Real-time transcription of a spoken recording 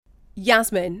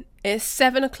Yasmin, it's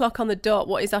 7 o'clock on the dot.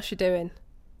 What is Usher doing?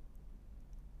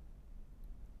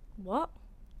 What?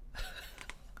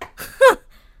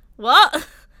 What?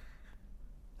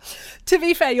 To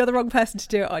be fair, you're the wrong person to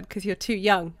do it on because you're too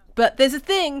young. But there's a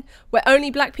thing where only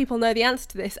black people know the answer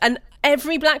to this, and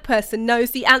every black person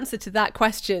knows the answer to that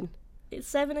question. It's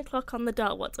 7 o'clock on the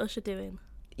dot. What's Usher doing?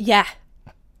 Yeah.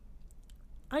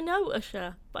 I know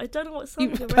Usher, but I don't know what song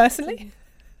You you're personally? referencing.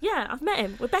 Yeah, I've met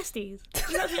him. We're besties.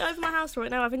 He's actually over my house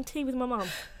right now having tea with my mum.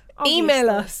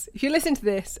 Email us. If you listen to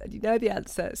this and you know the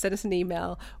answer, send us an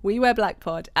email.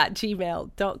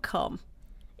 wewearblackpod@gmail.com.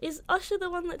 Is Usher the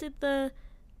one that did the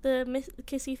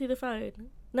kiss you through the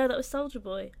phone? No, that was Soulja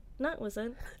Boy. No, it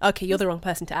wasn't. Okay, you're the wrong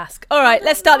person to ask. All right,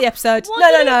 let's start the episode. What No.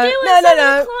 do you do at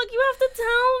 7 o'clock? You have to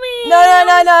tell me. No. I'm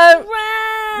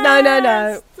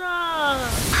No. stressed. Stop.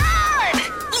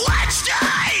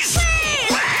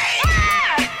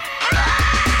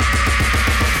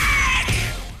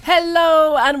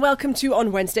 Hello and welcome to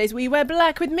On Wednesdays We Wear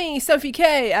Black with me, Sophie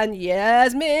K, and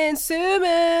Yasmin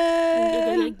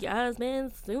Suman.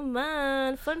 Yasmin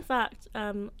Suman. Fun fact,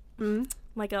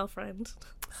 my girlfriend,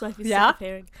 Sophie's sick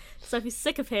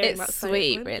of hearing that It's statement.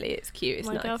 sweet, really. It's cute. It's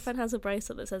My nice. girlfriend has a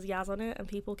bracelet that says Yaz on it, and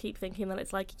people keep thinking that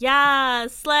it's like, Yaz,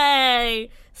 slay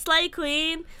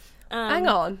queen. Hang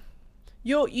on.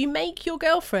 You make your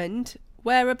girlfriend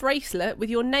wear a bracelet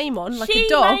with your name on, like She a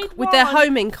dog, made with their one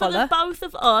homing for collar. the both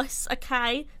of us,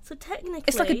 okay? So technically...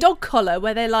 It's like a dog collar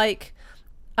where they're like,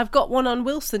 I've got one on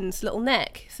Wilson's little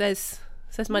neck. Says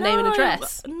my name and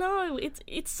address. No,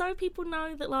 it's so people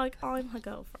know that, like, I'm her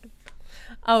girlfriend.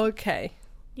 Oh, okay.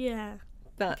 Yeah.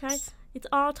 That's... Okay? It's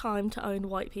our time to own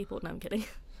white people. No, I'm kidding.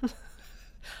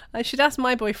 I should ask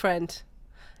my boyfriend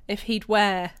if he'd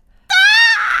wear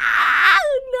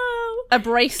No! a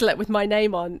bracelet with my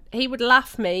name on. He would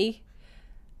laugh me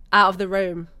out of the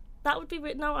room. That would be...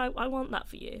 No, I want that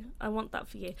for you. I want that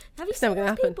for you. Have you It's seen never those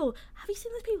gonna happen. people? Have you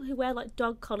seen those people who wear, like,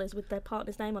 dog collars with their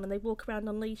partner's name on and they walk around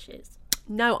on leashes?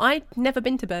 No, I've never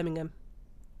been to Birmingham.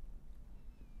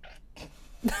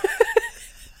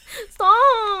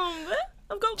 Stop!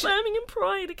 I've got Birmingham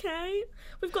pride, okay?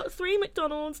 We've got 3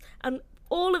 McDonald's and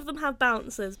all of them have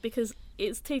bouncers because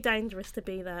it's too dangerous to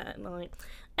be there at night.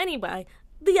 Anyway,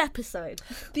 the episode.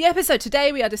 The episode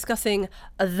today we are discussing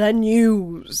the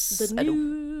news. The and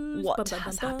news. what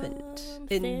has happened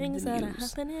in Things the that news. are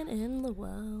happening in the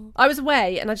world. I was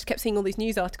away and I just kept seeing all these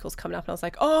news articles coming up and I was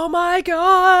like, oh my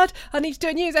god, I need to do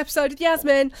a news episode with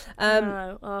Yasmin.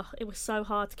 It was so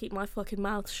hard to keep my fucking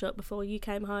mouth shut before you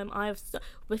came home.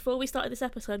 Before we started this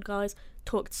episode, guys,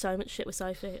 talked so much shit with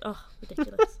Sophie. Oh,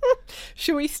 ridiculous.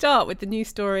 Shall we start with the news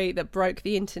story that broke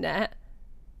the internet?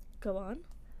 Go on.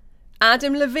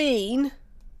 Adam Levine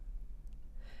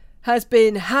has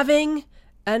been having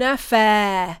an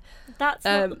affair. That's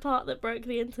not the part that broke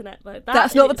the internet, though.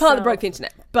 That's not the part that broke the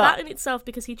internet. But that in itself,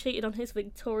 because he cheated on his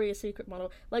Victoria's Secret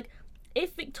model. Like,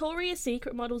 if Victoria's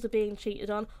Secret models are being cheated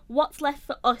on, what's left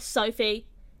for us, Sophie?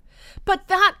 But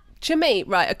that, to me,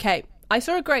 right, okay, I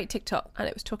saw a great TikTok and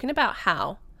it was talking about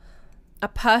how a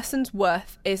person's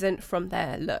worth isn't from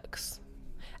their looks.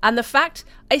 And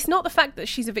it's not the fact that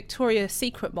she's a Victoria's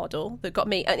Secret model that got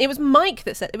me, and it was Mike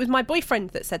that said, it was my boyfriend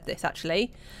that said this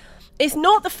actually. It's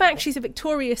not the fact she's a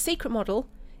Victoria's Secret model,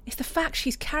 it's the fact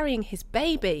she's carrying his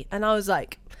baby. And I was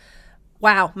like,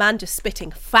 wow, man, just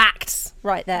spitting facts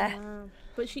right there.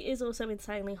 But she is also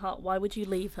insanely hot. Why would you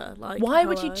leave her? Like, Why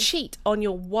would you hello? cheat on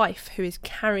your wife who is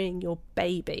carrying your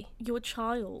baby? Your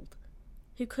child,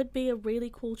 who could be a really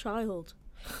cool child.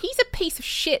 He's a piece of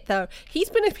shit, though.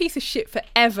 He's been a piece of shit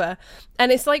forever.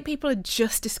 And it's like people are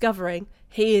just discovering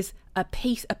he is a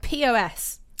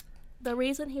POS. The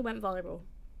reason he went viral,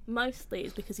 mostly,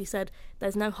 is because he said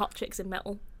there's no hot chicks in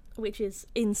metal, which is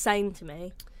insane to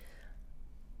me.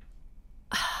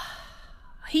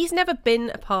 He's never been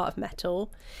a part of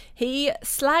metal. He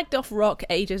slagged off rock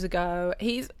ages ago.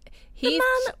 The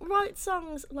man writes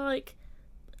songs like,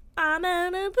 I'm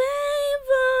in a paper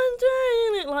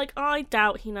train. Like, I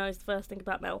doubt he knows the first thing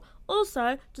about metal.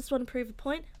 Also, just want to prove a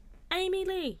point, Amy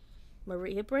Lee,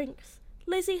 Maria Brinks,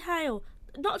 Lizzie Hale,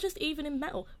 not just even in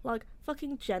metal, like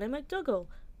fucking Jenna McDougall,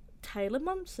 Taylor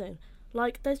Momsen.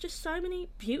 Like, there's just so many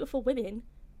beautiful women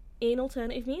in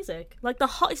alternative music. Like, the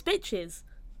hottest bitches.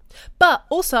 But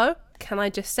also, can I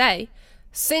just say,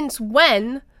 since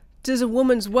when does a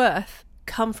woman's worth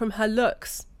come from her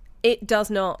looks? It does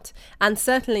not. And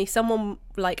certainly someone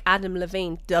like Adam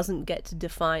Levine doesn't get to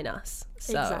define us.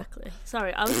 So. Exactly.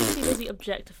 Sorry, I was just too busy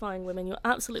objectifying women. You're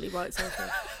absolutely right, Sophie.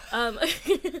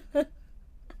 I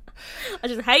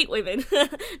just hate women.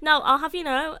 No, I'll have you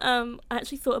know, I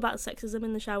actually thought about sexism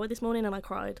in the shower this morning and I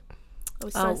cried. I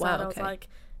was so Oh, sad. wow, I was okay. like,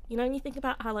 you know, when you think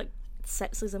about how like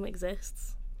sexism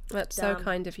exists. That's Damn. so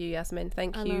kind of you, Yasmin.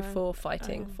 Thank I you know. for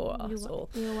fighting for us all.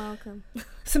 You're welcome.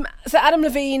 So Adam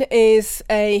Levine is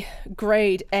a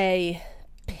grade A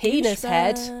penis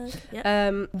head.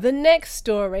 Yep. The next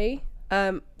story,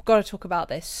 got to talk about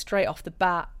this straight off the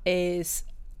bat, is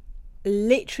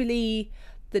literally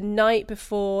the night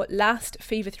before last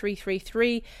Fever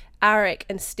 333, Eric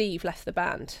and Steve left the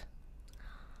band.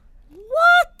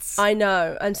 What? I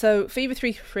know. And so Fever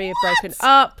 333 have broken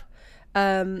up.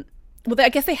 I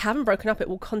guess they haven't broken up. It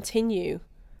will continue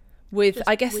with, Just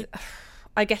I guess with it's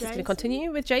going to Jason?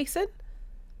 continue with Jason.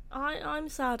 I'm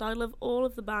sad. I love all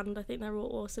of the band. I think they're all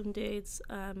awesome dudes.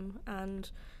 And,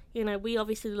 you know, we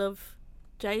obviously love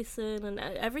Jason and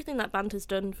everything that band has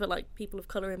done for, like, people of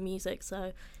colour in music.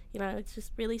 So, you know, it's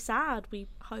just really sad. We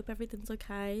hope everything's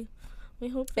okay. We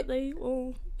hope that they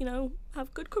all, you know,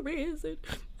 have good careers and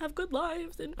have good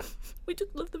lives. And we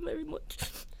just love them very much.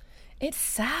 It's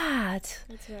sad.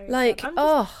 It's very Like,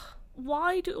 sad.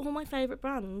 Why do all my favourite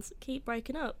bands keep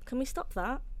breaking up? Can we stop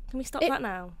that? Can we stop that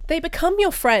now? They become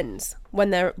your friends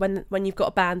when you've got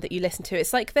a band that you listen to.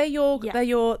 It's like they're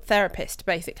your therapist,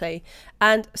 basically.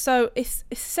 And so it's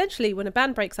essentially, when a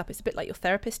band breaks up, it's a bit like your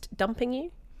therapist dumping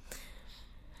you.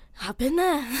 I've been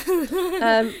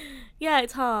there. Yeah,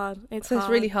 it's hard. It's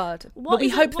really hard. What But we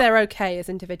is it- hope they're okay as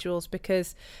individuals,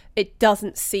 because it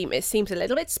seems a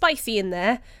little bit spicy in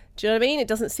there. Do you know what I mean? It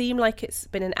doesn't seem like it's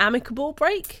been an amicable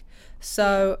break.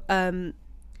 So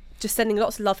just sending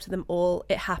lots of love to them all.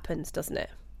 It happens, doesn't it?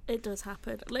 It does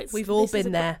happen. We've all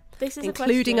been there, This is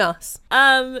including a us.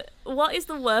 what is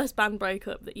the worst band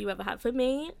breakup that you ever had? For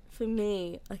me,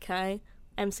 okay,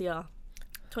 MCR.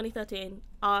 2013,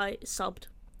 I sobbed.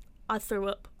 I threw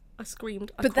up. I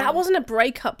screamed. I But cried. that wasn't a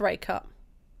breakup.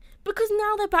 Because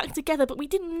now they're back together, but we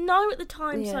didn't know at the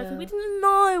time, Yeah. Sophie. We didn't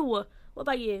know. What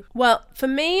about you? Well, for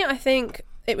me, I think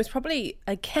it was probably,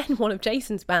 again, one of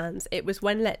Jason's bands. It was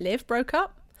when Let Live broke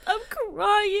up. I'm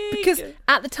crying. Because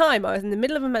at the time, I was in the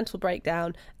middle of a mental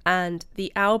breakdown, and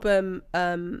the album,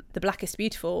 The Blackest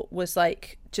Beautiful, was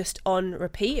like just on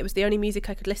repeat. It was the only music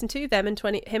I could listen to.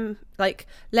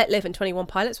 Let Live and 21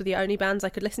 Pilots were the only bands I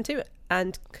could listen to.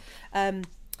 And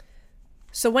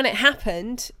so when it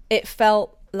happened, it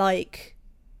felt like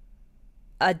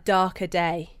a darker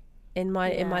day in my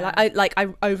life. I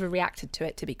overreacted to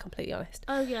it, to be completely honest.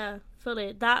 Oh yeah,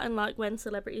 fully. That and like when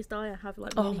celebrities die, I have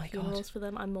like Oh mini my God. funerals for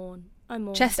them. I mourn.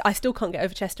 Chester, I still can't get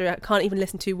over Chester. I can't even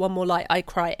listen to One More Light. I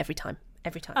cry every time.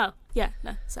 Oh yeah,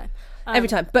 no, same. Every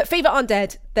time. But Fever aren't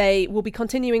dead. They will be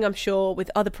continuing, I'm sure,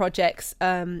 with other projects,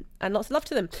 and lots of love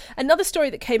to them. Another story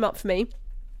that came up for me,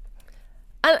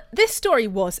 and this story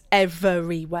was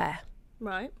everywhere.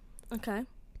 Right. Okay.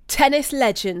 Tennis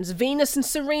legends Venus and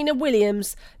Serena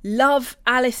Williams love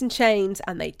Alice in Chains,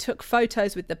 and they took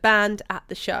photos with the band at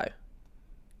the show.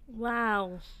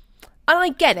 Wow. And I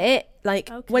get it. Like,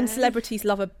 when Okay. celebrities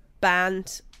love a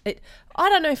band, I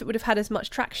don't know if it would have had as much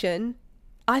traction.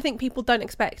 I think people don't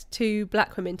expect two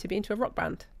black women to be into a rock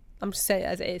band. I'm just saying it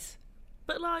as it is.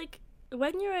 But like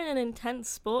when you're in an intense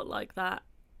sport like that,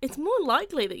 it's more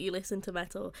likely that you listen to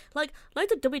metal. Like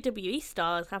loads of WWE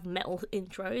stars have metal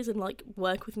intros and like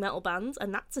work with metal bands,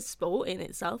 and that's a sport in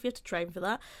itself. You have to train for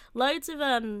that. Loads of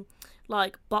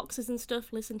like boxers and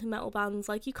stuff listen to metal bands.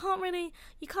 Like you can't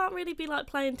really be like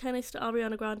playing tennis to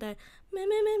Ariana Grande.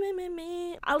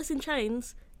 Me. Alice in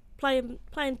Chains playing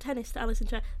tennis to Alice in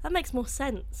Chains. That makes more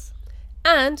sense.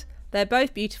 And they're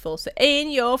both beautiful. So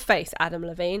in your face, Adam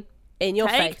Levine. In your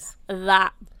Take face.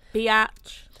 that,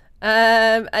 biatch.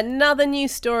 Another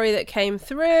news story that came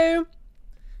through.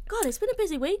 God, it's been a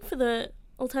busy week for the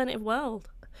alternative world.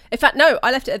 In fact, no,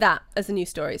 I left it at that as the news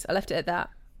stories. I left it at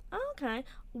that. Oh, okay.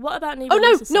 What about new Oh,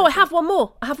 releases, no, I Sophie? have one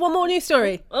more. I have one more news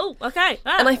story. Oh, okay.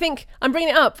 And I think I'm bringing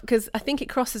it up because I think it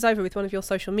crosses over with one of your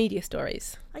social media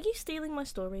stories. Are you stealing my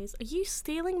stories? You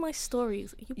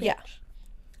bitch? Yeah.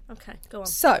 Okay, go on.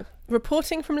 So,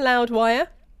 reporting from Loudwire.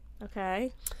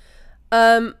 Okay.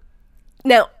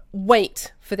 Now,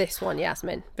 wait for this one,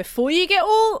 Yasmin. Before you get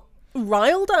all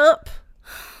riled up,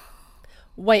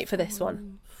 wait for this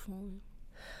one.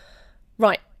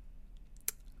 Right.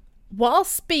 While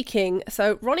speaking,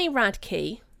 so Ronnie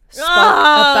Radke spoke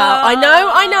about. I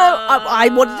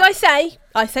know. What did I say?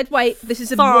 I said wait. This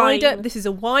is a Fine.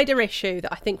 wider issue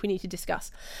that I think we need to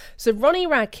discuss. So Ronnie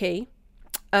Radke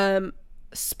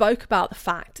spoke about the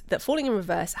fact that Falling in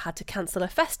Reverse had to cancel a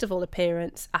festival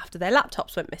appearance after their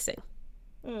laptops went missing.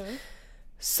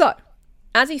 So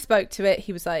as he spoke to it,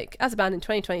 he was like, as a band in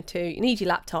 2022, you need your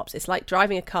laptops. It's like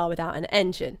driving a car without an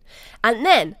engine. And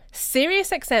then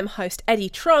SiriusXM host Eddie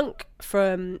Trunk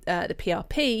from the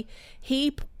PRP,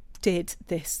 he did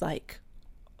this like,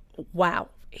 wow.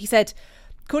 He said,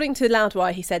 according to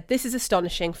Loudwire, he said, "This is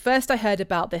astonishing. First I heard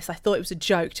about this, I thought it was a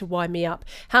joke to wind me up.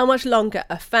 How much longer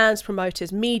are fans,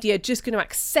 promoters, media just going to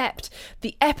accept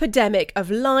the epidemic of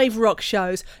live rock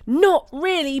shows not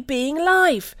really being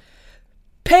live?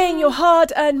 Paying your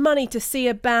hard-earned money to see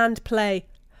a band play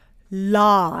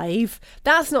live,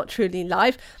 that's not truly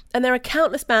live. And there are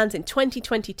countless bands in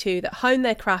 2022 that hone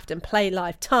their craft and play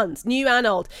live, tons, new and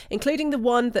old, including the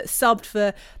one that subbed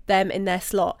for them in their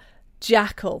slot,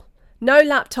 Jackal. No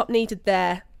laptop needed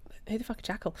there." Who the fuck is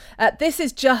Jackal? "This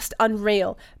is just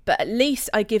unreal, but at least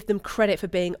I give them credit for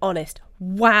being honest.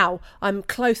 Wow, I'm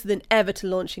closer than ever to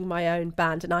launching my own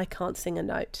band and I can't sing a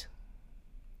note."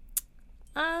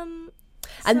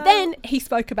 And then he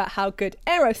spoke about how good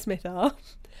Aerosmith are.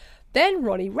 Then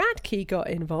Ronnie Radke got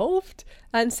involved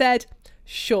and said,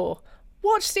 "Sure,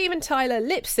 watch Steven Tyler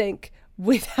lip sync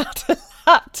without a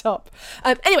laptop."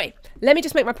 Anyway, let me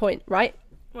just make my point, right?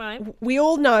 Right. We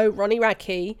all know Ronnie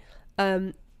Radke.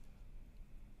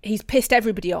 He's pissed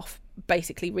everybody off,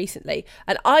 basically, recently.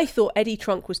 And I thought Eddie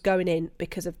Trunk was going in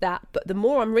because of that. But the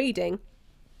more I'm reading,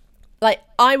 like,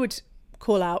 I would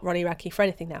call out Ronnie Radke for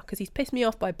anything now because he's pissed me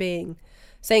off by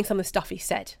saying some of the stuff he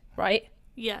said, right?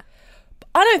 Yeah. But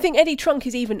I don't think Eddie Trunk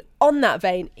is even on that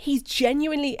vein. He's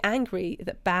genuinely angry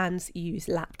that bands use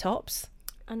laptops.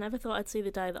 I never thought I'd see the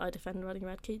day that I defend Ronnie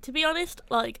Radke. To be honest,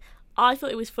 like, I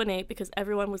thought it was funny because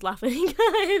everyone was laughing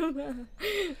at him.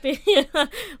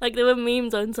 Like, there were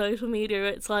memes on social media where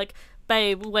it's like,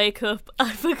 "Babe, wake up.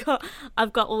 I've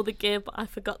got all the gear, but I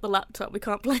forgot the laptop. We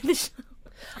can't play the show."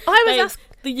 I was Babe, asking...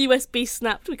 the USB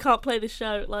snapped. We can't play the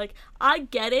show. Like, I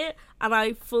get it, and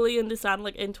I fully understand,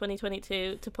 like, in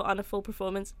 2022, to put on a full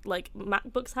performance, like,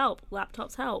 MacBooks help,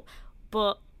 laptops help,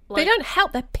 but... like, they don't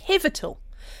help, they're pivotal.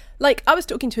 Like, I was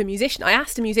talking to a musician, I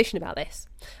asked a musician about this,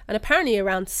 and apparently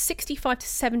around 65 to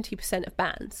 70% of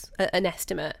bands, an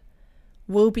estimate,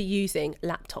 will be using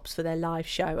laptops for their live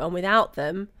show, and without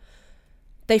them,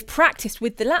 they've practiced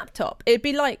with the laptop. It'd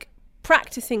be like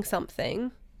practicing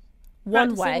something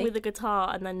one way with the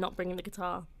guitar and then not bringing the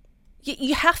guitar.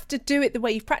 You have to do it the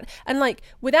way you've practiced. And like,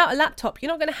 without a laptop,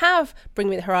 you're not going to have Bring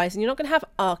Me the Horizon, you're not going to have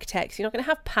Architects, you're not going to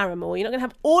have Paramore, you're not going to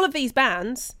have all of these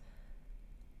bands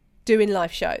doing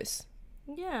live shows.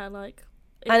 Yeah, like...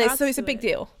 so it's a big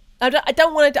deal. I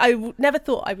never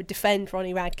thought I would defend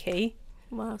Ronnie Radke.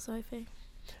 Wow, Sophie.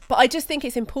 But I just think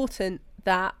it's important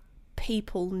that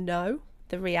people know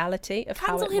the reality of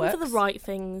how it works. Cancel him for the right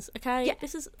things, okay? Yeah.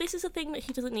 This is a thing that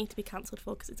he doesn't need to be cancelled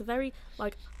for, because it's a very,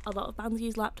 like, a lot of bands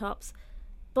use laptops,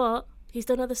 but he's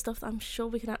done other stuff that I'm sure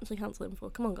we can actually cancel him for.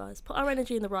 Come on, guys. Put our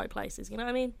energy in the right places, you know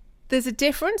what I mean? There's a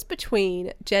difference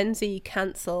between Gen Z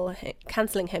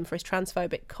cancelling him for his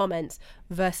transphobic comments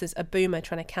versus a boomer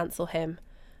trying to cancel him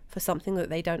for something that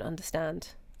they don't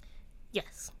understand.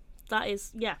 Yes. That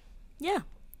is... Yeah.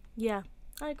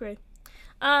 I agree.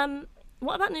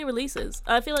 What about new releases?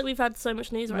 I feel like we've had so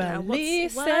much news right now.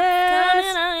 Releases! What's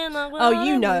coming out in the world Oh,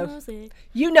 you know. of music?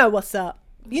 You know what's up.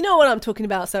 You know what I'm talking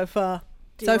about so far.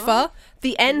 Do I? Far?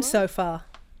 The end so far.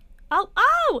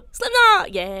 Oh!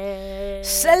 Slipknot! Yeah!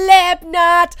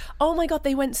 Slipknot! Oh my god,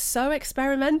 they went so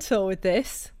experimental with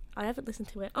this. I haven't listened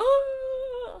to it.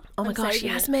 Oh my gosh,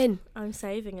 Yasmin. I'm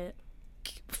saving it.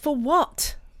 For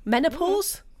what?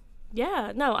 Menopause?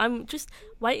 Yeah, no, I'm just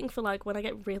waiting for, like, when I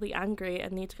get really angry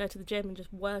and need to go to the gym and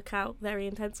just work out very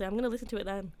intensely. I'm going to listen to it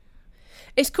then.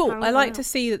 It's cool. I like to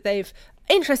see that they've...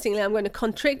 Interestingly, I'm going to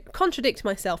contradict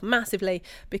myself massively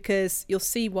because you'll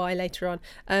see why later on.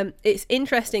 It's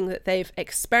interesting that they've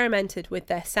experimented with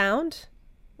their sound.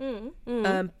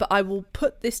 But I will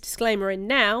put this disclaimer in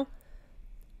now,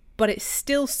 but it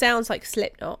still sounds like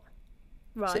Slipknot.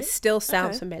 Right. So it still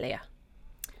sounds familiar.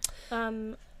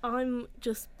 I'm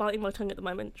just biting my tongue at the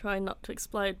moment, trying not to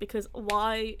explode, because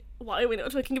why are we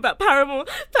not talking about Paramore?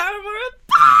 Paramore are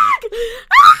back!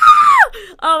 Ah!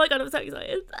 Oh my god, I'm so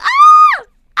excited. Ah!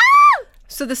 Ah!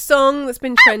 So the song that's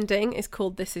been trending is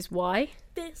called This Is Why.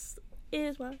 This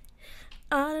is why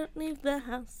I don't leave the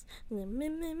house.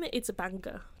 It's a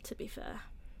banger, to be fair.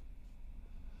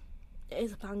 It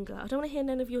is a banger. I don't want to hear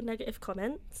none of your negative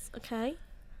comments, okay?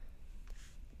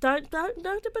 Don't,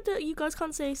 you guys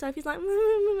can't see. Sophie's like,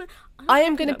 I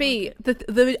am going to be,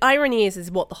 the irony is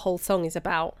what the whole song is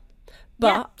about.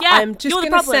 But yeah, I'm just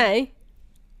going to say,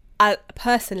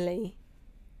 personally,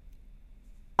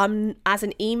 as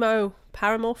an emo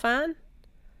Paramore fan,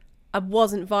 I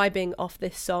wasn't vibing off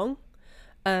this song.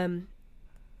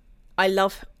 I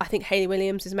I think Hayley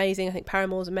Williams is amazing. I think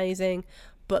Paramore's amazing.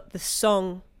 But the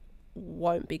song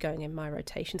won't be going in my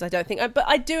rotations, I don't think. But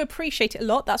I do appreciate it a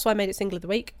lot. That's why I made it single of the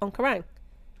week on Kerrang.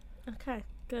 Okay,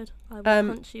 good. I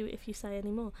will punch you if you say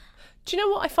any more. Do you know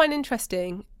what I find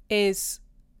interesting is,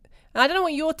 and I don't know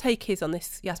what your take is on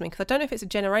this, Yasmin, because I don't know if it's a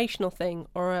generational thing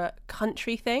or a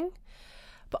country thing,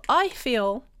 but I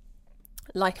feel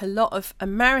like a lot of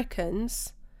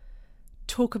Americans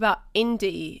talk about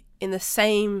indie in the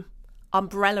same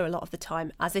umbrella a lot of the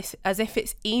time, as if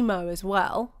it's emo as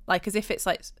well, like as if it's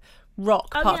like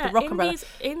rock, part of the rock umbrella.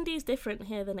 Indie's different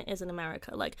here than it is in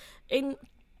America. Like indie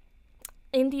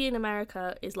in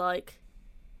America is like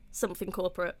something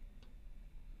corporate,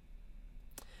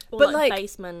 or but like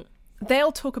basement.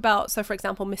 They'll talk about, so for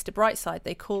example, Mr. Brightside,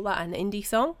 they call that an indie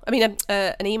song. I mean,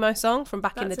 an emo song from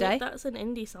back in the day. That's an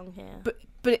indie song here.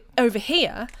 But over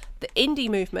here, the indie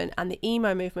movement and the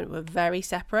emo movement were very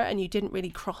separate, and you didn't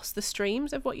really cross the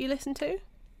streams of what you listened to.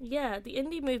 Yeah, the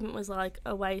indie movement was like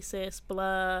Oasis,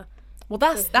 Blur. Well,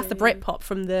 that's the Britpop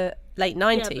from the late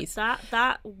 90s. Yeah, but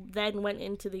that then went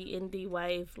into the indie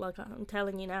wave. Like I'm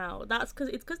telling you now, that's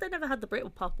because they never had the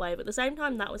Britpop wave. At the same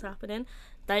time that was happening,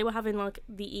 they were having like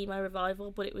the emo revival,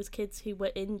 but it was kids who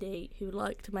were indie who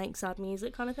liked to make sad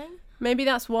music, kind of thing. Maybe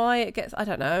that's why it gets. I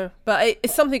don't know, but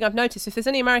it's something I've noticed. If there's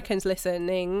any Americans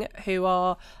listening who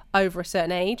are over a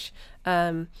certain age,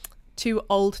 too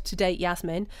old to date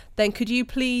Yasmin, then could you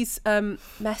please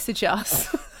message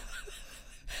us?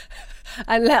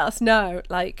 And let us know,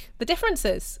 like, the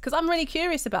differences, because I'm really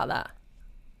curious about that.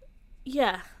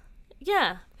 Yeah.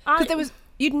 Because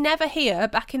you'd never hear,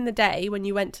 back in the day when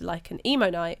you went to, like, an emo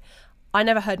night, I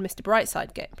never heard Mr.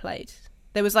 Brightside get played.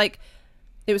 It was like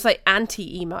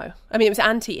anti-emo. I mean, it was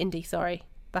anti-indie, sorry,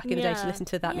 back in the day to listen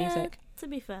to that music. To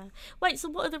be fair. Wait, so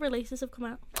what other releases have come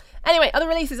out? Anyway, other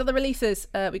releases.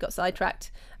 We got sidetracked.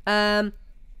 Pierce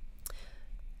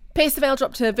the Veil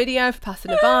dropped a video for Pasta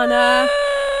Nirvana.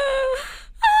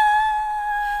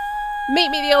 Meet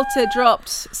Me at the Altar dropped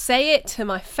Say It to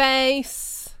My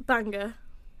Face. Banger.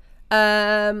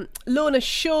 Lorna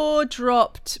Shore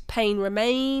dropped Pain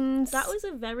Remains. That was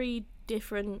a very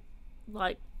different,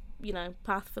 like, you know,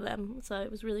 path for them. So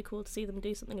it was really cool to see them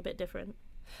do something a bit different.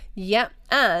 Yeah,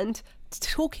 and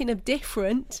talking of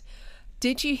different,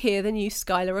 did you hear the new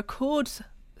Skylar Accords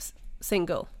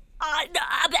single? I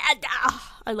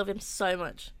love him so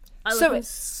much. I love him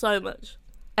so much.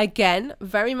 Again,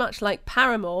 very much like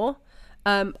Paramore.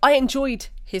 I enjoyed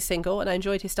his single and I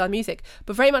enjoyed his style of music,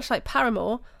 but very much like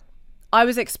Paramore, I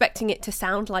was expecting it to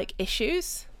sound like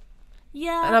Issues.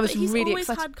 Yeah, and I was he's really always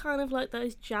excited. had kind of like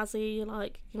those jazzy,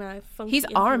 like, you know, funky. He's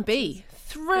R&B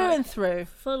through and through.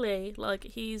 Fully, like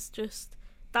he's just.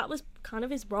 That was kind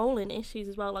of his role in Issues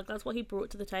as well. Like that's what he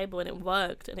brought to the table, and it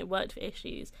worked for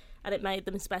Issues, and it made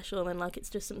them special. And like it's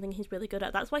just something he's really good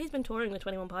at. That's why he's been touring with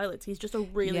 21 Pilots. He's just a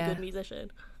really good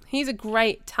musician. He's a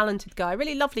great, talented guy,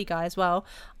 really lovely guy as well,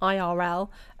 IRL.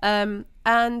 And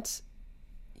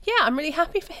yeah, I'm really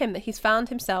happy for him that he's found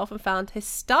himself and found his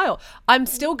style. I'm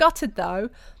still gutted though.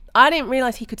 I didn't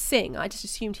realise he could sing. I just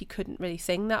assumed he couldn't really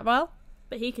sing that well.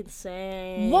 But he can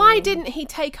sing. Why didn't he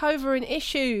take over in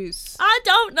Issues? I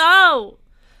don't know.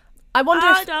 I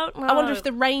wonder if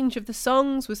the range of the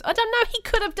songs was. I don't know. He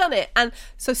could have done it. And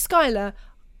so Skylar,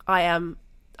 I'm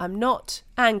not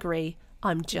angry.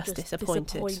 I'm just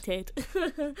disappointed.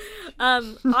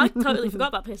 I totally forgot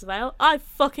about Pierce the Veil. I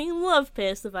fucking love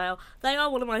Pierce the Veil. They are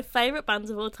one of my favourite bands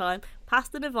of all time.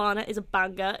 Pasta Nirvana is a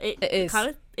banger. It is.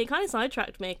 It kind of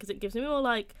sidetracked me because it gives me more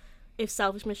like if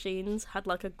Selfish Machines had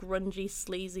like a grungy,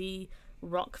 sleazy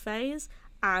rock phase,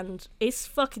 and it's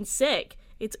fucking sick.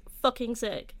 It's fucking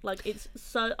sick. Like it's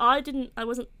so. I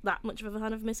wasn't that much of a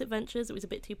fan of Misadventures. It was a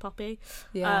bit too poppy.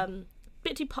 Yeah.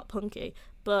 Bit too pop punky,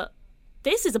 but.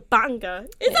 This is a banger.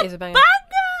 It is a banger.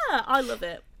 I love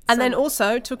it. And then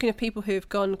also, talking of people who've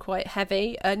gone quite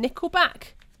heavy,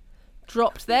 Nickelback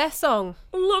dropped their song.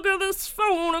 Look at this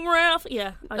photograph.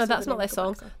 Yeah. No, that's not their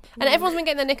song. And everyone's been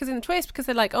getting their knickers in the twist because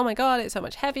they're like, oh my God, it's so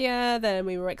much heavier than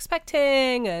we were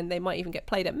expecting. And they might even get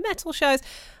played at metal shows.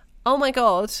 Oh my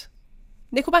God.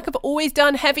 Nickelback have always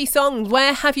done heavy songs.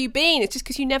 Where have you been? It's just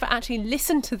because you never actually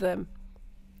listened to them.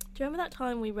 Do you remember that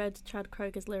time we read Chad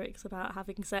Kroger's lyrics about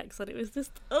having sex and it was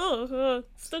just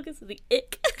stuck into the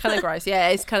ick? Kind of gross. Yeah,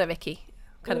 it's kind of icky.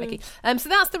 Icky. So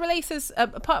that's the releases.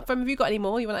 Apart from, have you got any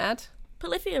more you want to add?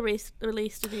 Polyphia released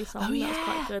a new song. Oh, yeah. That was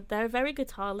quite good. They're a very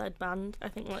guitar-led band. I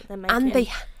think like they're making. And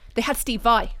they had Steve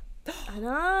Vai. I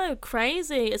know,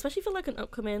 crazy. Especially for like an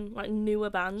upcoming like newer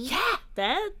band. Yeah,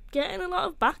 they're getting a lot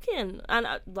of backing and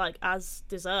like as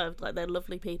deserved. Like they're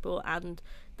lovely people and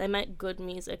they make good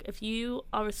music. If you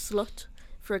are a slut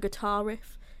for a guitar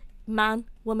riff. Man,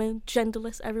 woman,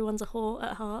 genderless, everyone's a whore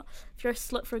at heart. If you're a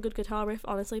slut for a good guitar riff,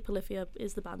 honestly, Polyphia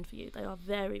is the band for you. They are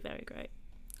very, very great.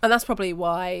 And that's probably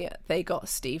why they got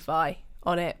Steve Vai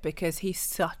on it, because he's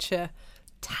such a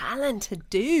talented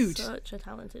dude. Such a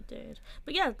talented dude.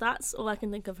 But yeah, that's all I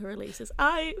can think of for releases.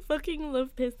 I fucking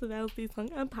love Pierce the Veil's song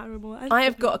and Paramore. I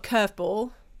have got a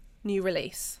curveball new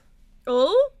release.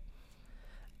 Oh?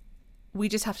 We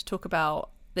just have to talk about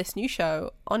this new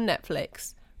show on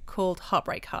Netflix called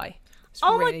Heartbreak High. It's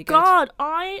Oh really my good. god,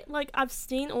 I've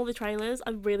seen all the trailers.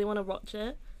 I really want to watch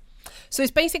it. So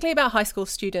it's basically about high school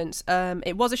students.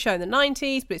 It was a show in the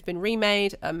 90s, but it's been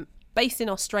remade, based in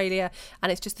Australia,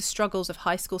 and it's just the struggles of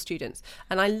high school students.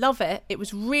 And I love it. It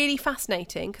was really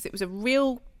fascinating because it was a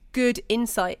real good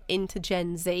insight into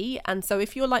Gen Z. And so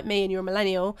if you're like me and you're a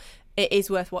millennial, it is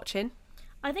worth watching.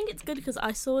 I think it's good because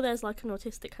I saw there's like an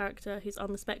autistic character who's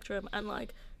on the spectrum, and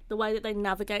like the way that they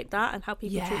navigate that and how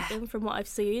people treat them, from what I've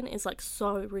seen, is like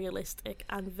so realistic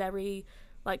and very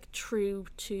like true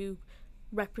to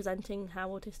representing how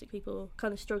autistic people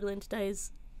kind of struggle in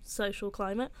today's social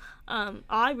climate.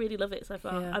 I really love it so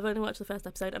far. Yeah. I've only watched the first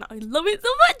episode and I love it so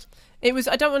much. It was,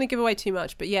 I don't want to give away too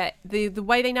much, but yeah, the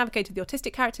way they navigated the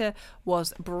autistic character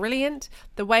was brilliant.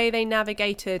 The way they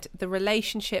navigated the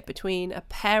relationship between a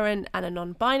parent and a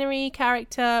non-binary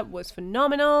character was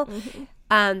phenomenal. Mm-hmm.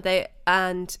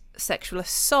 And sexual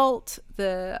assault,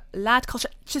 the lad culture,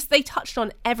 just they touched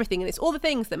on everything. And it's all the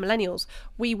things that millennials,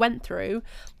 we went through,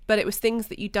 but it was things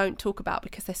that you don't talk about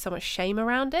because there's so much shame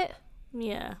around it.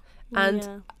 Yeah. And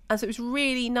yeah. and so it was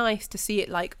really nice to see it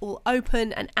like all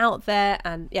open and out there,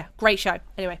 and yeah, great show.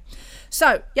 Anyway,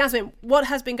 so Yasmin, what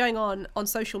has been going on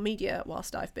social media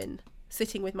whilst I've been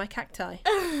sitting with my cacti?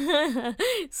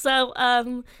 So,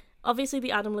 obviously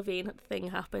the Adam Levine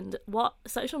thing happened. What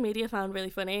social media found really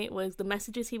funny was the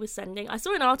messages he was sending. I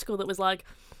saw an article that was like,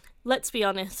 let's be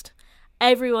honest,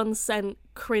 everyone sent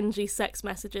cringy sex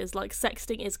messages, like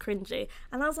sexting is cringy.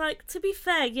 And I was like, to be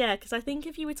fair, yeah, because I think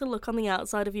if you were to look on the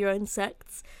outside of your own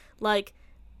sects, like,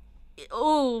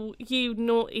 oh, you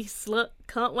naughty slut,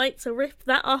 can't wait to rip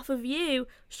that off of you,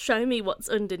 show me what's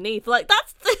underneath. Like,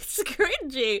 that's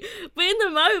cringy. But in the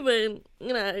moment,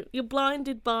 you know, you're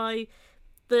blinded by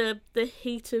the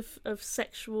heat of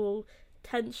sexual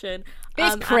tension.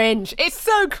 It's cringe. It's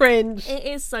so cringe. It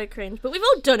is so cringe. But we've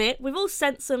all done it. We've all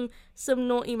sent some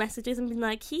naughty messages and been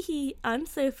like, hee hee, I'm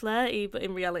so flirty. But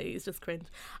in reality, it's just cringe.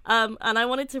 And I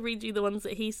wanted to read you the ones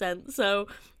that he sent. So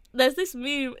there's this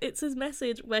meme. It's his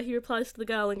message where he replies to the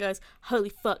girl and goes, holy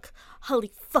fuck,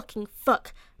 holy fucking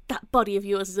fuck, that body of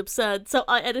yours is absurd. So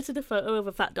I edited a photo of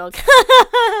a fat dog.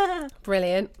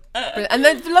 Brilliant. And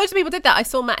then loads of people did that. I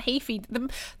saw Matt Heafy,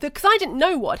 because I didn't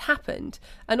know what happened,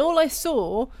 and all I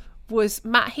saw was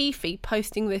Matt Heafy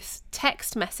posting this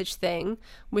text message thing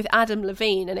with Adam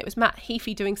Levine, and it was Matt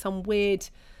Heafy doing some weird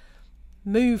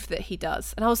move that he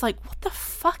does, and I was like, what the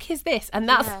fuck is this? And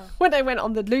that's when I went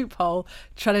on the loophole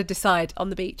trying to decide on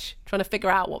the beach, trying to figure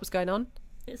out what was going on.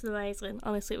 It's amazing.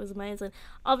 Honestly, it was amazing.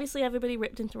 Obviously, everybody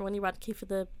ripped into Ronnie Radke for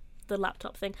the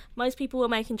laptop thing. Most people were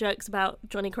making jokes about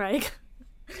Johnny Craig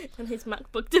and his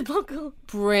MacBook debacle.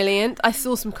 Brilliant. I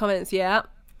saw some comments, yeah.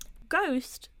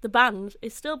 Ghost, the band,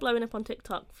 is still blowing up on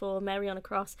TikTok for Mariana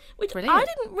Cross, which Brilliant. I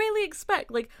didn't really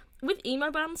expect. Like, with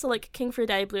emo bands, so like King for a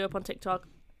Day blew up on TikTok,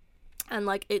 and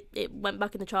like it went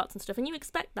back in the charts and stuff, and you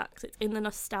expect that because it's in the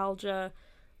nostalgia,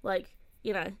 like,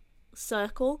 you know,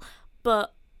 circle.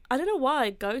 But I don't know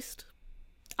why Ghost.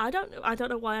 I don't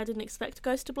know why I didn't expect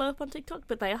Ghost to blow up on TikTok,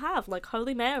 but they have. Like,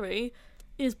 Holy Mary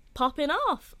is popping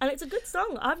off, and it's a good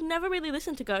song. I've never really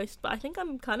listened to Ghost, but I think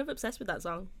I'm kind of obsessed with that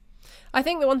song. I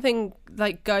think the one thing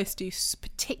like Ghost do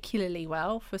particularly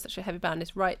well for such a heavy band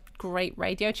is write great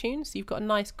radio tunes. So you've got a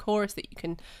nice chorus that you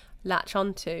can latch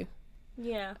onto.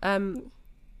 Yeah.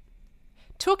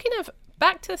 Talking of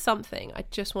back to something, I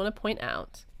just want to point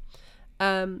out.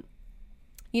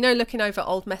 You know, looking over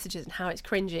old messages and how it's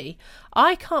cringy.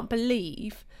 I can't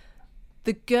believe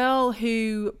the girl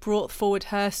who brought forward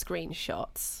her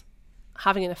screenshots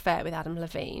having an affair with Adam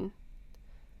Levine.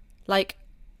 Like,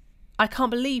 I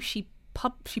can't believe she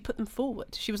put them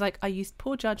forward. She was like, I used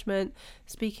poor judgment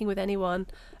speaking with anyone.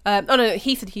 No,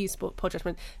 he said he used poor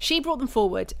judgment. She brought them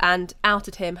forward and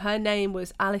outed him. Her name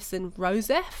was Alison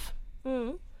Rosef.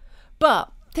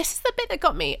 But this is the bit that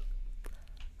got me.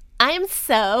 I am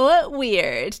so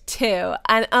weird too,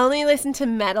 and only listen to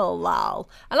metal, lol.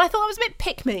 And I thought that was a bit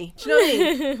pick me. Do you know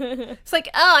what I mean? It's like,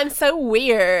 oh, I'm so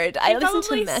weird. I listen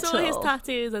to metal. Saw his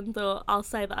tattoos and thought, I'll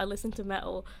say that I listen to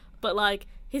metal, but like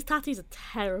his tattoos are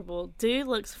terrible. Dude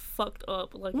looks fucked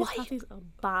up. Like, his tattoos are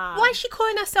bad. Why is she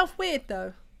calling herself weird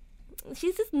though?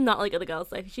 she's just not like other girls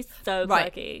though. She's so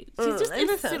Right. quirky. She's just in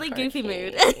a so silly, goofy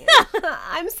mood.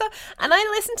 And I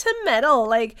listen to metal.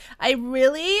 Like, I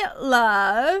really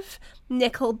love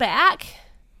Nickelback.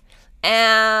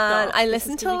 And Stop. I This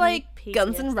listen is to, giving like, me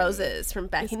Guns N' PTSD. Roses from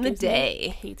back This in the gives me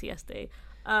day. PTSD.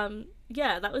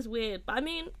 Yeah, that was weird. But I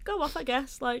mean, go off, I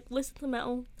guess. Like, listen to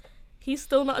metal. He's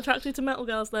still not attracted to metal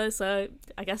girls though, so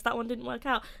I guess that one didn't work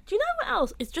out. Do you know what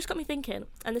else? It's just got me thinking,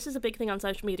 and this is a big thing on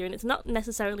social media, and it's not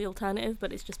necessarily alternative,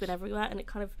 but it's just been everywhere, and it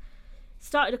kind of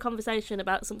started a conversation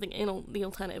about something in the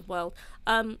alternative world.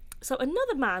 So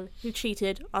another man who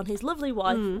cheated on his lovely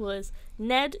wife was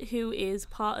Ned, who is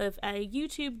part of a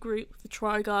YouTube group, the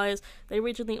Try Guys. They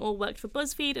originally all worked for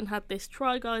BuzzFeed and had this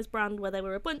Try Guys brand where they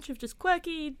were a bunch of just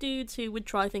quirky dudes who would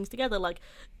try things together, like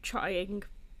trying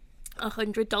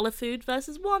 $100 food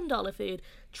versus $1 food,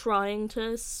 trying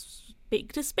to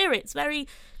speak to spirits, very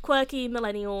quirky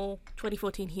millennial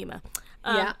 2014 humour.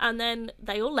 Yeah. And then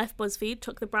they all left BuzzFeed,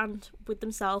 took the brand with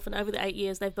themselves, and over the 8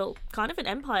 years they've built kind of an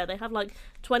empire. They have like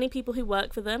 20 people who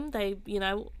work for them. They,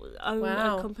 own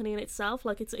Wow. a company in itself.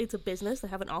 Like it's a business. They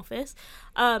have an office.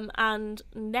 And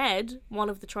Ned, one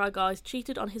of the Try Guys,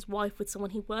 cheated on his wife with someone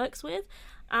he works with,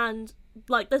 and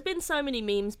like there's been so many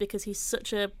memes because he's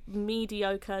such a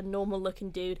mediocre, normal looking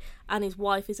dude, and his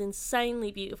wife is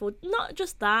insanely beautiful. Not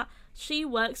just that, she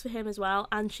works for him as well,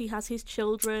 and she has his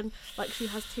children. Like she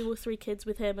has 2 or 3 kids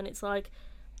with him, and it's like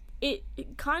it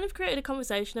kind of created a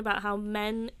conversation about how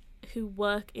men who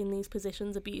work in these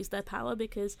positions abuse their power,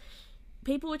 because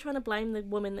people were trying to blame the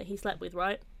woman that he slept with,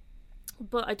 right?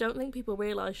 But I don't think people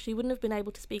realise she wouldn't have been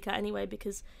able to speak out anyway,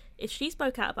 because if she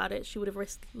spoke out about it, she would have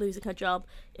risked losing her job.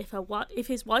 If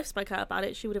his wife spoke out about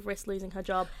it, she would have risked losing her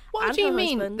job. What and do you her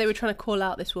mean husband. they were trying to call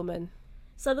out this woman?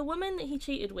 So the woman that he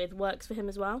cheated with works for him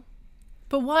as well.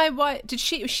 But why was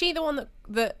she the one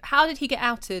that how did he get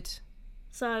outed?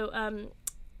 So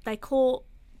they caught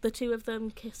the 2 of them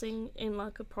kissing in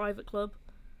like a private club.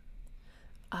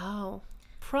 Oh.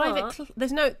 But-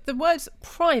 There's no, the words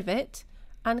private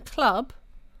and club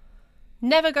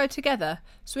never go together.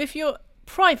 So if you're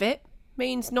private,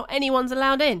 means not anyone's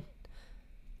allowed in.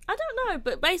 I don't know,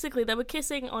 but basically they were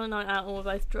kissing on a night out and were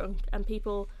both drunk, and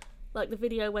people, like, the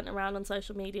video went around on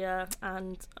social media,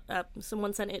 and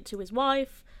someone sent it to his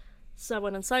wife, so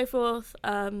on and so forth.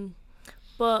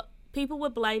 But people were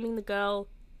blaming the girl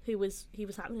he was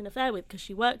having an affair with because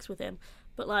she works with him.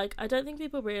 But like, I don't think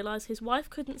people realise his wife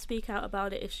couldn't speak out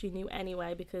about it if she knew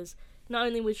anyway, because not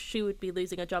only would she be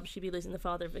losing her job, she'd be losing the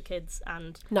father of her kids,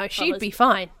 and No, she'd be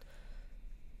fine.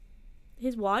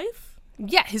 his wife.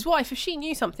 Yeah, his wife, if she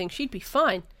knew something, she'd be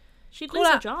fine. She'd Call lose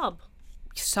her out. job.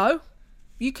 So,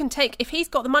 you can take, if he's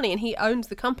got the money and he owns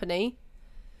the company,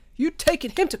 you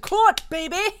taking him to court,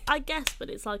 baby. I guess, but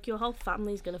it's like your whole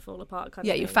family's gonna fall apart. Kind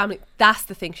Yeah, of your thing. family, that's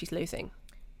the thing she's losing.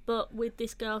 But with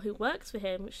this girl who works for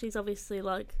him, she's obviously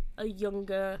like a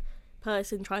younger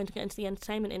person trying to get into the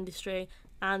entertainment industry,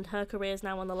 and her career's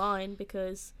now on the line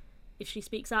because if she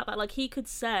speaks out about, like, he could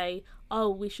say, oh,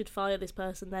 we should fire this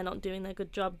person, they're not doing their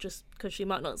good job, just because she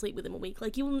might not sleep with him a week.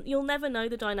 Like, you'll never know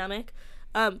the dynamic.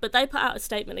 But they put out a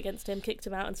statement against him, kicked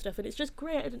him out and stuff, and it's just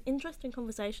created an interesting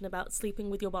conversation about sleeping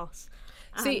with your boss.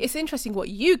 See, it's interesting what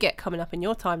you get coming up in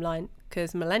your timeline,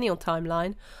 because Millennial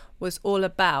Timeline was all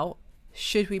about,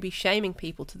 should we be shaming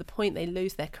people to the point they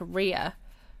lose their career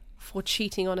for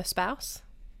cheating on a spouse?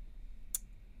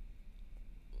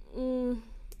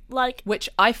 Like, Which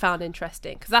I found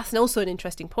interesting, because that's also an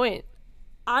interesting point.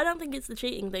 I don't think it's the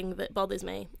cheating thing that bothers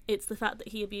me. It's the fact that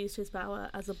he abused his power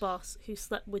as a boss who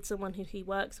slept with someone who he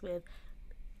works with.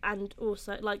 And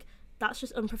also, like, that's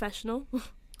just unprofessional.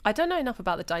 I don't know enough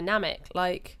about the dynamic.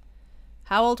 Like,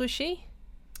 how old was she?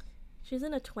 She's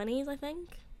in her 20s, I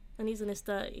think. And he's in his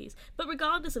 30s. But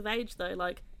regardless of age, though,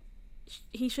 like,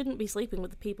 he shouldn't be sleeping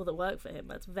with the people that work for him.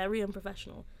 That's very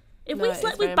unprofessional. If No, we it is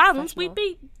slept very with bands, unprofessional. we'd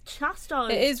be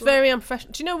chastised. It is Like, very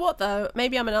unprofessional. Do you know what, though?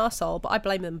 Maybe I'm an arsehole, but I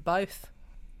blame them both.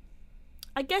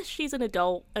 I guess she's an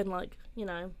adult and, like, you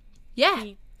know.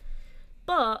 Yeah.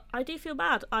 But I do feel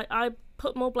bad. I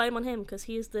put more blame on him because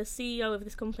he is the CEO of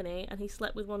this company and he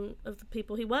slept with one of the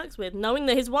people he works with, knowing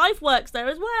that his wife works there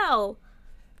as well.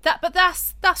 But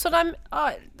that's what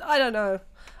I don't know.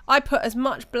 I put as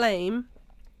much blame.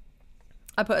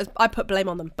 I put blame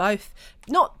on them both.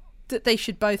 Not that they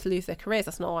should both lose their careers.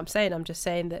 That's not what I'm saying. I'm just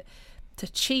saying that to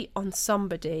cheat on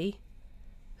somebody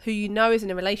who you know is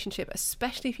in a relationship,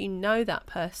 especially if you know that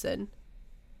person,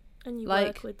 And you Like,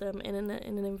 work with them in an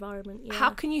environment. Yeah.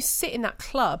 how can you sit in that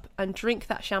club and drink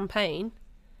that champagne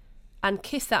and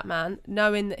kiss that man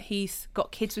knowing that he's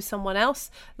got kids with someone else,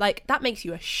 like, that makes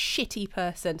you a shitty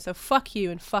person. So fuck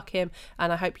you and fuck him,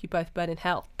 and I hope you both burn in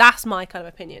hell. That's my kind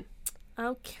of opinion.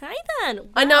 Okay then. Well,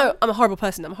 I know I'm a horrible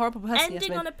person. ending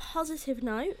Yasmin. on a positive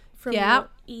note from Yeah,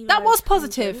 your that was Evo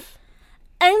positive. tangent.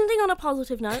 Ending on a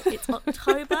positive note, it's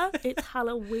October, it's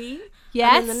Halloween.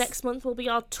 Yes. And then the next month will be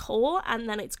our tour, and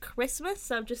then it's Christmas.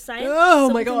 So I'm just saying. Oh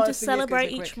my something God, to it's gonna be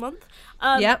celebrate quick. each month.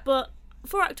 Yep. But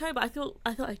for October, I thought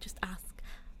I'd just ask,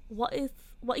 what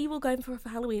are you all going for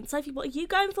Halloween? Sophie, what are you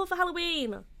going for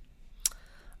Halloween?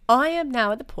 I am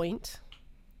now at the point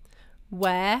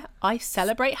where I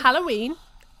celebrate Halloween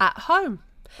at home.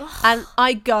 And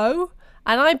I go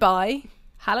and I buy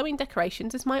Halloween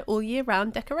decorations as my all year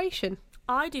round decoration.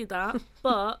 I do that,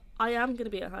 but I am going to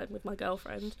be at home with my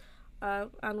girlfriend, and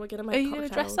we're going to make Are you cocktails. going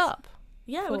to dress up?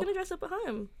 Yeah, for- we're going to dress up at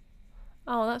home.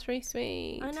 Oh, that's really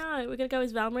sweet. I know. We're going to go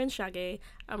as Velma and Shaggy,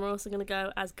 and we're also going to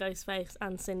go as Ghostface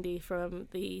and Cindy from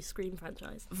the Scream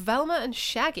franchise. Velma and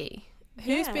Shaggy.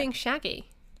 Who's Yeah. being Shaggy?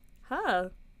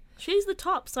 Her. She's the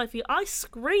top, Sophie. I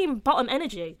scream bottom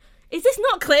energy. Is this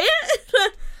not clear?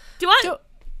 Do I...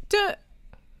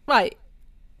 Right.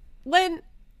 When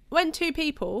two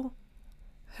people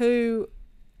who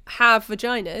have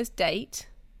vaginas date,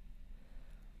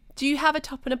 do you have a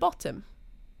top and a bottom?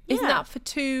 Isn't Yeah.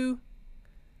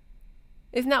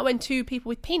 Isn't that when two people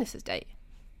with penises date?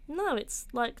 No, it's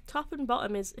like top and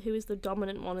bottom is who is the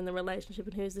dominant one in the relationship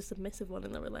and who is the submissive one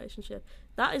in the relationship.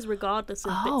 That is regardless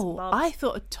of bits and bobs. I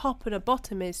thought a top and a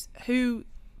bottom is who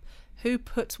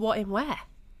puts what in where.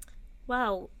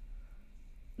 Well,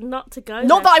 not to go.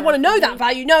 Not there, that I want to know Sophie, that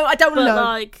value. No, I don't want But to know.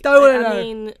 like, Don't want to I know.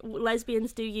 mean,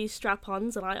 lesbians do use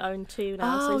strap-ons, and I own two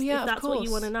now. Oh, So yeah, if of that's what you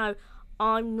course. want to know,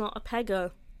 I'm not a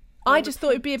pegger. I just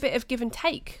thought it'd be a bit of give and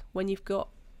take when you've got.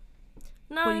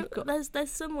 No, Well, you've got- there's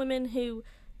some women who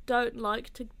don't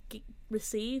like to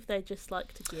receive; they just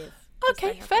like to give. 'Cause Okay,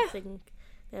 they have fair.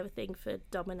 They have a thing for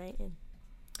dominating.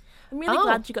 I'm really Oh.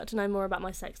 glad you got to know more about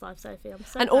my sex life, Sophie. I'm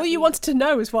so And glad all you wanted to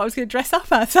know is what I was going to dress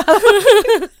up as.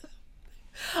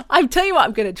 I'll tell you what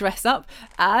I'm going to dress up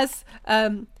as.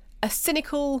 A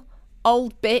cynical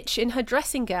old bitch in her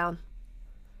dressing gown.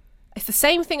 It's the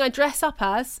same thing I dress up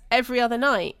as every other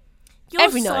night. You're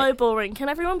every so night. boring. Can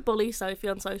everyone bully Sophie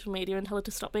on social media and tell her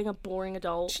to stop being a boring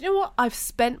adult? Do you know what? I've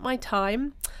spent my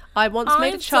time. I once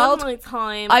made a I've child. done my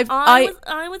time.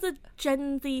 I was a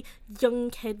Gen Z young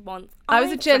kid once. I was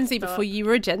a Gen Z dressed before up. you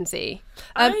were a Gen Z.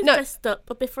 I No, dressed up,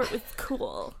 but before it was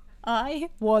cool. I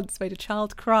once made a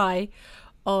child cry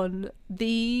on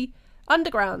the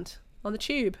underground, on the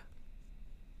tube.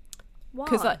 Why?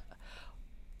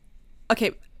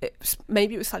 Because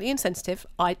maybe it was slightly insensitive.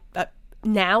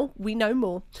 Now we know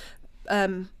more.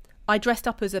 I dressed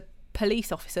up as a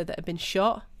police officer that had been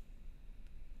shot,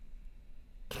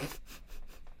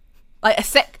 like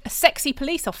a sexy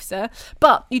police officer.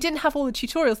 But you didn't have all the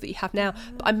tutorials that you have now.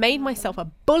 But I made myself a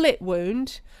bullet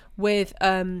wound with.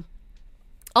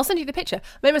 I'll send you the picture.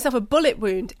 I made myself a bullet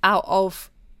wound out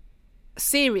of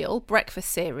cereal, breakfast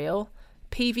cereal,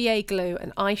 PVA glue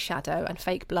and eyeshadow and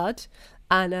fake blood.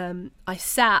 And I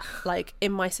sat like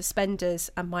in my suspenders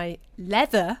and my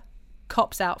leather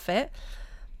cop's outfit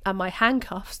and my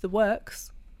handcuffs, the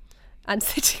works, and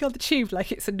sitting on the tube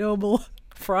like it's a normal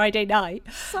Friday night.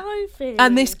 Sophie.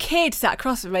 And this kid sat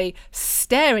across from me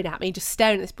staring at me, just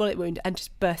staring at this bullet wound, and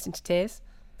just burst into tears.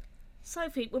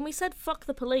 Sophie, when we said fuck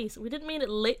the police, we didn't mean it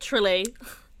literally.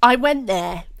 I went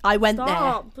there.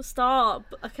 Stop,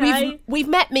 okay? We've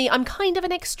met me. I'm kind of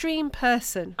an extreme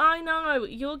person. I know,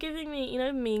 you're giving me,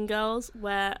 Mean Girls,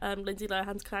 where Lindsay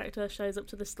Lohan's character shows up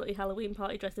to the slutty Halloween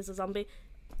party dressed as a zombie.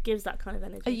 Gives that kind of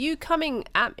energy. Are you coming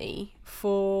at me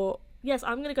for... Yes,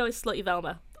 I'm going to go as slutty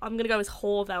Velma. I'm going to go as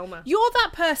whore Velma. You're that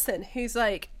person who's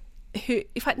like... In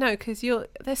fact, no, because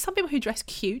there's some people who dress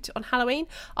cute on Halloween.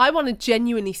 I want to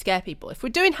genuinely scare people. If we're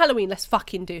doing Halloween, let's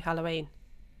fucking do Halloween.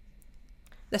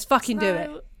 Let's fucking do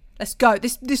it. Let's go.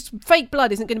 This fake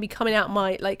blood isn't going to be coming out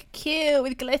my, like, cute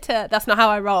with glitter. That's not how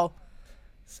I roll.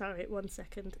 Sorry, 1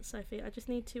 second, Sophie. I just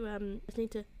need to,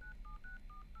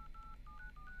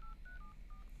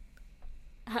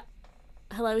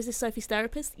 Hello, is this Sophie's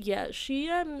therapist? Yeah, she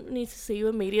needs to see you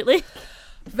immediately.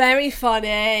 Very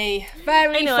funny.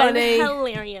 Very I know, funny.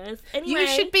 hilarious. Anyway, You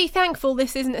should be thankful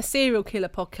this isn't a serial killer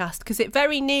podcast, because it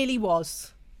very nearly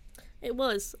was. It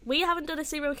was. We haven't done a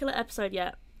serial killer episode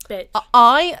yet, bitch.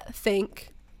 I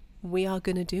think we are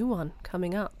going to do one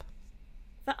coming up.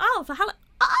 For Halloween.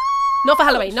 Not for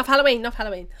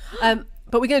Halloween.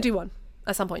 But we're going to do one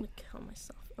at some point. Kill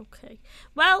myself. Okay.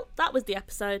 Well, that was the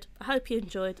episode. I hope you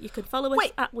enjoyed. You can follow us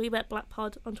Wait. at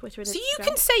WeWetBlackPod on Twitter and Instagram. So you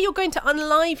can say you're going to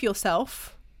unlive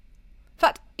yourself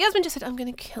fact, Yasmin just said, I'm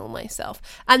going to kill myself.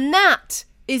 And that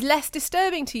is less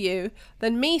disturbing to you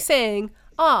than me saying,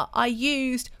 I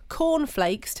used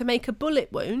cornflakes to make a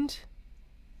bullet wound.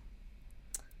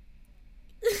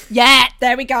 Yeah,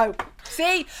 there we go.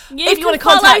 See, if you want to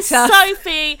contact us,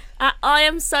 Sophie at I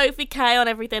am Sophie K on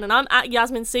everything, and I'm at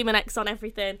Yasmin Suman X on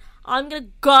everything. I'm gonna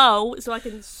go so I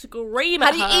can scream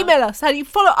at her. How do you email us? How do you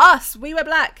follow us? We Wear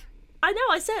Black. I know,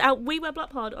 I said at We Wear Black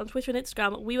Pod on Twitter and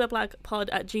Instagram,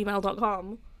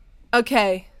 wewearblackpod@gmail.com.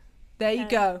 Okay, there you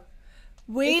go.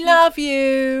 We love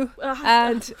you,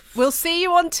 and we'll see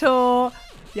you on tour.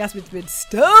 Yasmin's been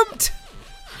stumped.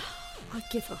 I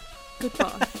give her.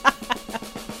 Goodbye.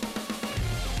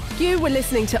 You were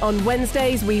listening to On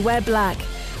Wednesdays We Wear Black.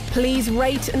 Please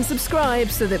rate and subscribe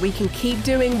so that we can keep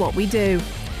doing what we do.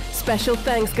 Special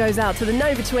thanks goes out to the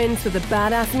Nova Twins for the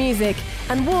badass music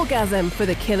and Wargasm for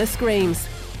the killer screams.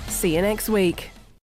 See you next week.